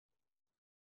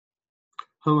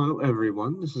Hello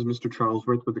everyone, this is Mr.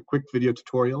 Charlesworth with a quick video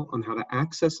tutorial on how to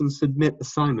access and submit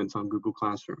assignments on Google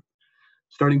Classroom.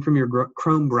 Starting from your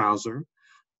Chrome browser,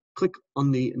 click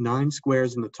on the 9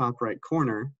 squares in the top right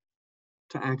corner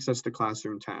to access the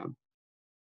Classroom tab.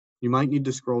 You might need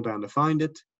to scroll down to find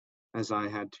it, as I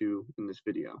had to in this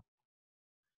video.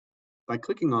 By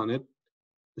clicking on it,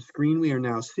 the screen we are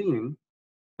now seeing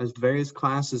has various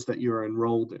classes that you are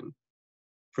enrolled in.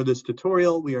 For this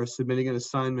tutorial, we are submitting an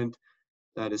assignment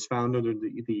that is found under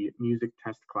the Music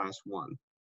Test Class 1.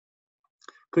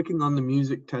 Clicking on the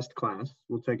Music Test Class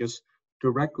will take us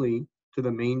directly to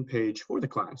the main page for the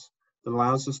class that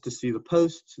allows us to see the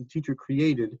posts the teacher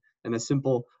created and a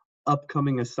simple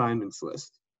upcoming assignments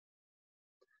list.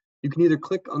 You can either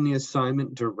click on the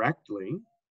assignment directly,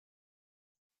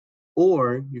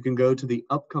 or you can go to the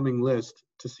upcoming list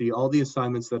to see all the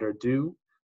assignments that are due,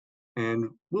 and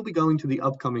we'll be going to the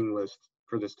upcoming list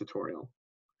for this tutorial.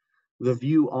 The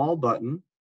View All button,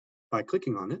 by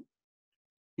clicking on it,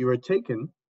 you are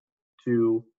taken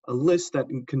to a list that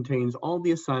contains all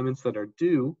the assignments that are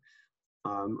due,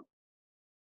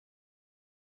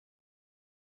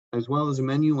 as well as a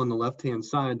menu on the left-hand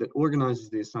side that organizes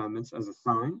the assignments as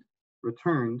assigned,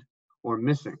 returned, or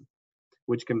missing,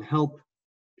 which can help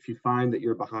if you find that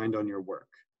you're behind on your work.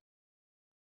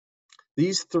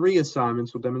 These 3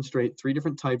 assignments will demonstrate 3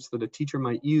 different types that a teacher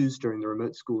might use during the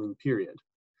remote schooling period.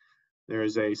 There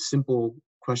is a simple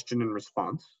question and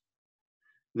response,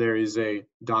 there is a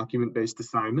document-based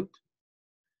assignment,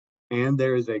 and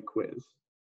there is a quiz.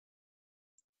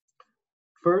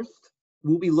 First,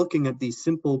 we'll be looking at the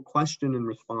simple question and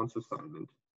response assignment.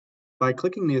 By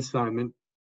clicking the assignment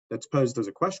that's posed as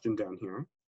a question down here,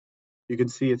 you can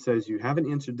see it says you haven't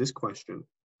answered this question,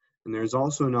 and there's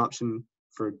also an option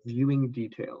for viewing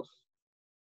details.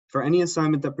 For any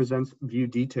assignment that presents view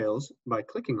details, by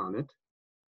clicking on it,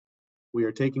 we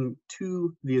are taken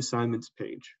to the assignments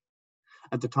page.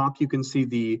 At the top, you can see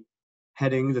the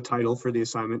heading, the title for the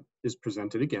assignment is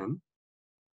presented again.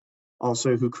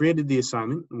 Also, who created the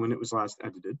assignment and when it was last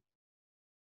edited.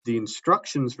 The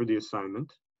instructions for the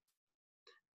assignment.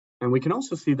 And we can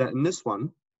also see that in this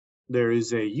one, there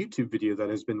is a YouTube video that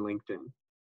has been linked in.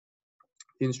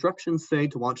 The instructions say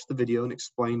to watch the video and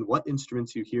explain what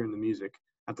instruments you hear in the music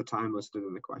at the time listed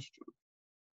in the question.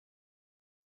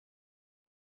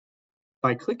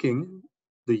 By clicking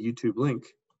the YouTube link,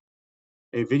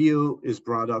 a video is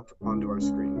brought up onto our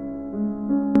screen.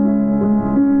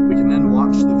 We can then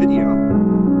watch the video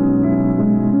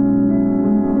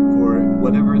for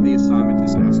whatever the assignment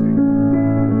is asking.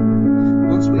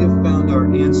 Once we have found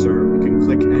our answer, we can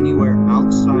click anywhere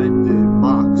outside the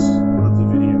box of the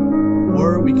video,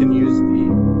 or we can use the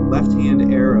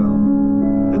left-hand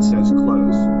arrow that says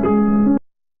close.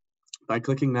 By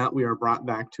clicking that, we are brought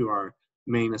back to our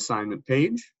main assignment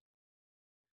page.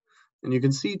 And you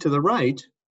can see to the right,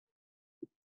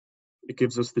 it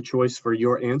gives us the choice for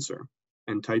your answer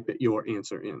and type your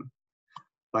answer in.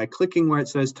 By clicking where it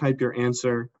says type your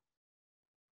answer,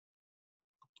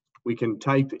 we can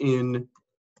type in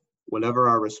whatever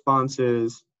our response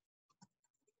is.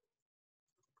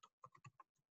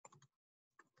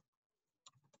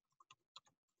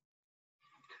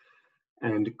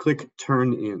 And click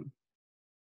turn in.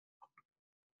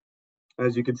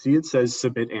 As you can see, it says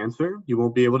submit answer. You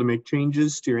won't be able to make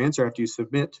changes to your answer after you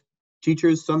submit.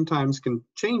 Teachers sometimes can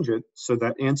change it so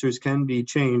that answers can be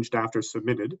changed after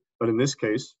submitted. But in this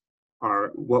case,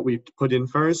 what we put in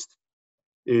first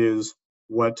is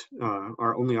what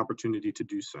our only opportunity to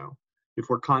do so. If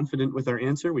we're confident with our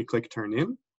answer, we click turn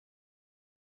in.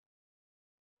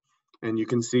 And you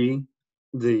can see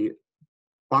the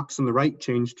box on the right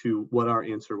change to what our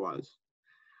answer was.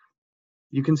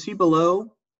 You can see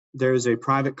below there's a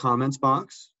private comments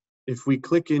box. If we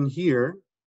click in here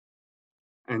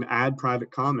and add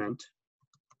private comment,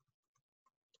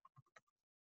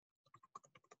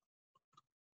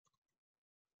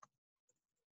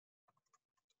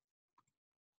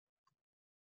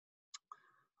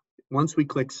 once we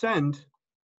click send,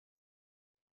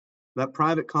 that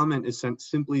private comment is sent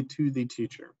simply to the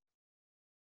teacher.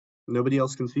 Nobody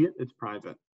else can see it, it's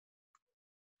private.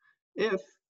 If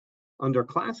under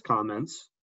class comments,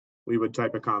 we would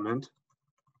type a comment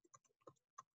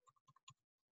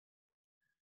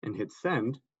and hit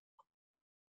send,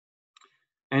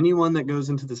 anyone that goes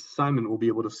into this assignment will be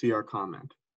able to see our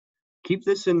comment. Keep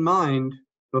this in mind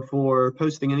before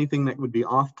posting anything that would be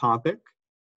off topic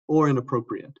or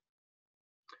inappropriate.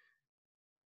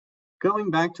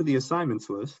 Going back to the assignments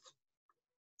list,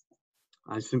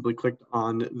 I simply clicked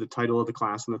on the title of the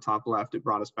class in the top left. It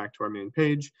brought us back to our main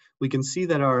page. We can see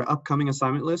that our upcoming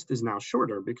assignment list is now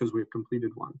shorter because we've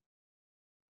completed one.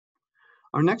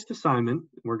 Our next assignment,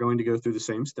 we're going to go through the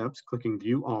same steps, clicking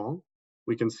View All.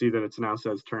 We can see that it now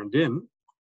says Turned In.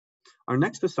 Our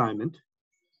next assignment,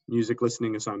 Music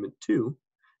Listening Assignment 2,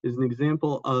 is an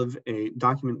example of a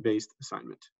document-based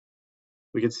assignment.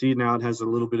 We can see now it has a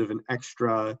little bit of an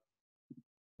extra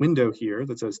window here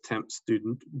that says Temp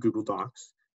Student Google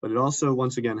Docs, but it also,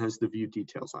 once again, has the View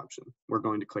Details option. We're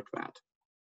going to click that.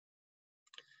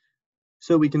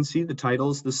 So we can see the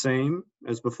title's the same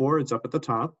as before. It's up at the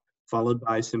top, followed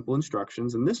by simple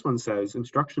instructions. And this one says,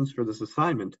 instructions for this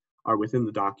assignment are within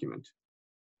the document.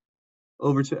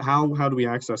 Over to how do we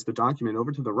access the document?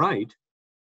 Over to the right,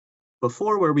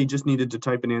 before where we just needed to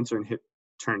type an answer and hit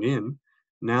Turn In,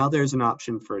 now there's an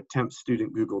option for a Temp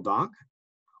Student Google Doc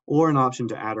or an option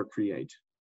to add or create.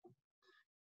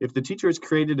 If the teacher has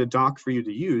created a doc for you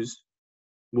to use,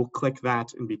 we'll click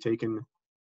that and be taken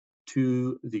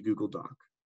to the Google Doc.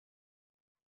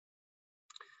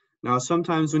 Now,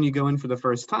 sometimes when you go in for the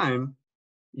first time,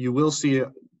 you will see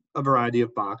a variety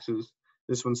of boxes.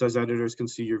 This one says editors can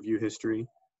see your view history.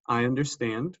 I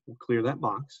understand. We'll clear that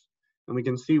box. And we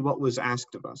can see what was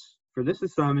asked of us. For this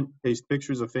assignment, paste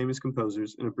pictures of famous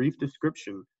composers and a brief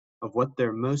description of what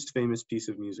their most famous piece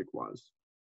of music was.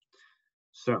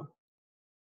 So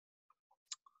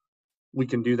we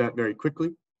can do that very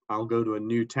quickly. I'll go to a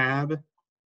new tab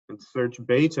and search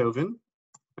Beethoven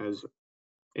as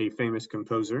a famous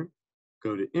composer.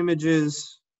 Go to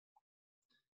Images,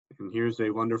 and here's a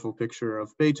wonderful picture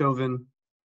of Beethoven,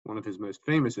 one of his most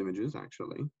famous images,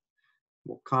 actually.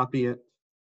 We'll copy it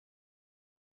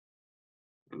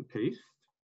and paste.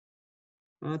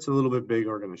 That's a little bit big.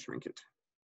 We're going to shrink it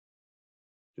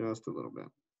just a little bit.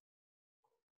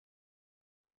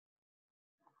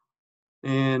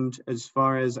 And as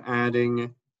far as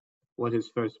adding what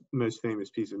his most famous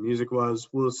piece of music was,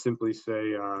 we'll simply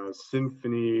say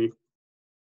Symphony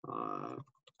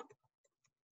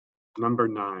number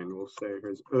 9. We'll say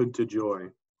here's Ode to Joy.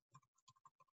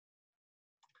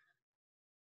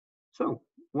 So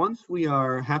once we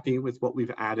are happy with what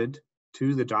we've added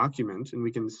to the document, and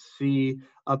we can see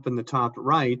up in the top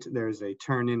right, there's a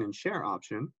Turn In and Share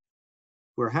option.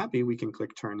 If we're happy, we can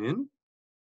click Turn In.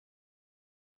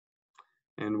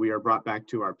 And we are brought back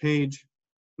to our page.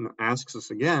 And it asks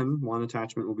us again, one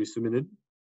attachment will be submitted.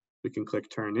 We can click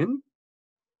Turn In.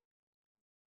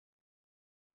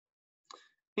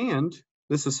 And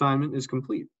this assignment is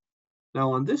complete.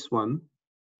 Now on this one,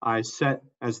 I set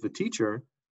as the teacher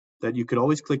that you could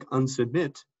always click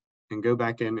Unsubmit and go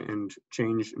back in and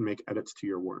change and make edits to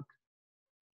your work.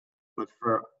 But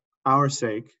for our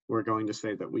sake, we're going to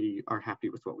say that we are happy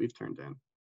with what we've turned in.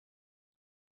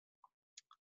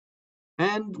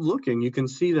 And looking, you can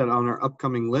see that on our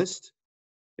upcoming list,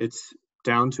 it's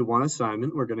down to one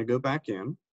assignment. We're going to go back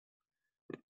in.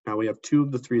 Now we have 2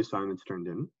 of the 3 assignments turned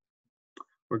in.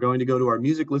 We're going to go to our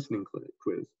music listening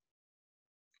quiz.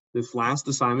 This last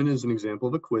assignment is an example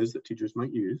of a quiz that teachers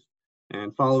might use.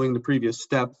 And following the previous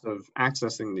steps of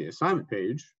accessing the assignment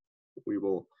page, we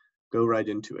will go right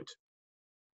into it.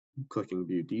 Clicking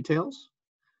View Details,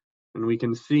 and we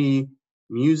can see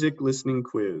Music Listening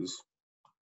Quiz.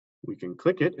 We can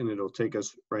click it and it'll take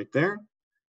us right there.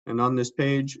 And on this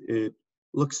page, it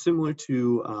looks similar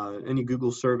to any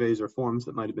Google surveys or forms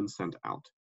that might have been sent out.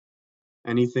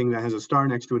 Anything that has a star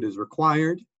next to it is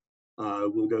required.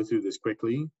 We'll go through this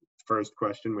quickly. First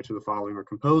question, which of the following are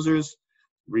composers?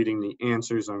 Reading the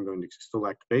answers, I'm going to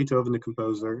select Beethoven, the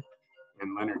composer,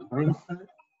 and Leonard Bernstein.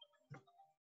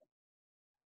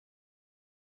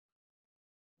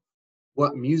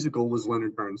 What musical was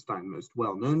Leonard Bernstein most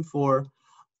well known for?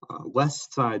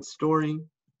 West Side Story.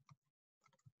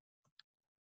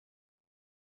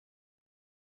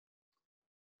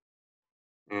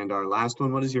 And our last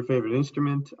one, what is your favorite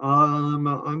instrument?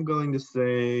 I'm going to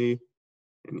say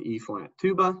an E-flat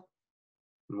tuba.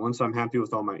 And once I'm happy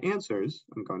with all my answers,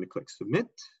 I'm going to click Submit.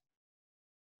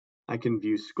 I can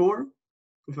view score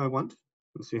if I want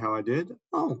and see how I did.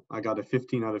 Oh, I got a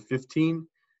 15 out of 15,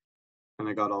 and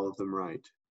I got all of them right.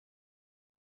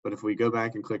 But if we go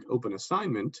back and click Open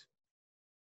Assignment,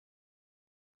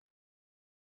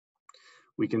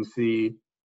 we can see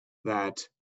that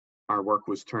our work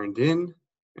was turned in,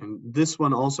 and this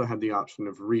one also had the option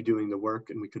of redoing the work,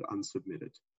 and we could unsubmit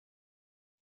it.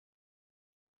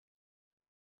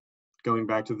 Going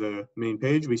back to the main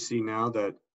page, we see now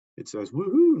that it says,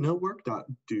 woohoo, no work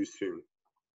due soon.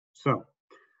 So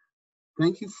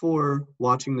thank you for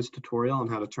watching this tutorial on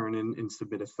how to turn in and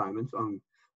submit assignments on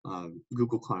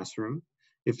Google Classroom.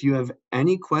 If you have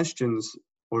any questions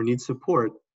or need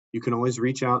support, you can always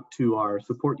reach out to our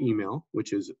support email,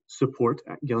 which is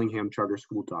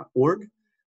support@gillinghamcharterschool.org,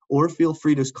 or feel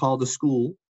free to call the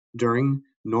school during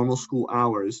normal school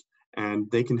hours, and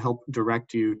they can help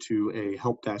direct you to a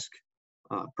help desk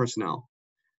personnel.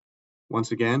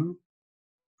 Once again,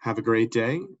 have a great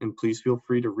day, and please feel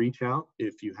free to reach out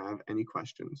if you have any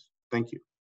questions. Thank you.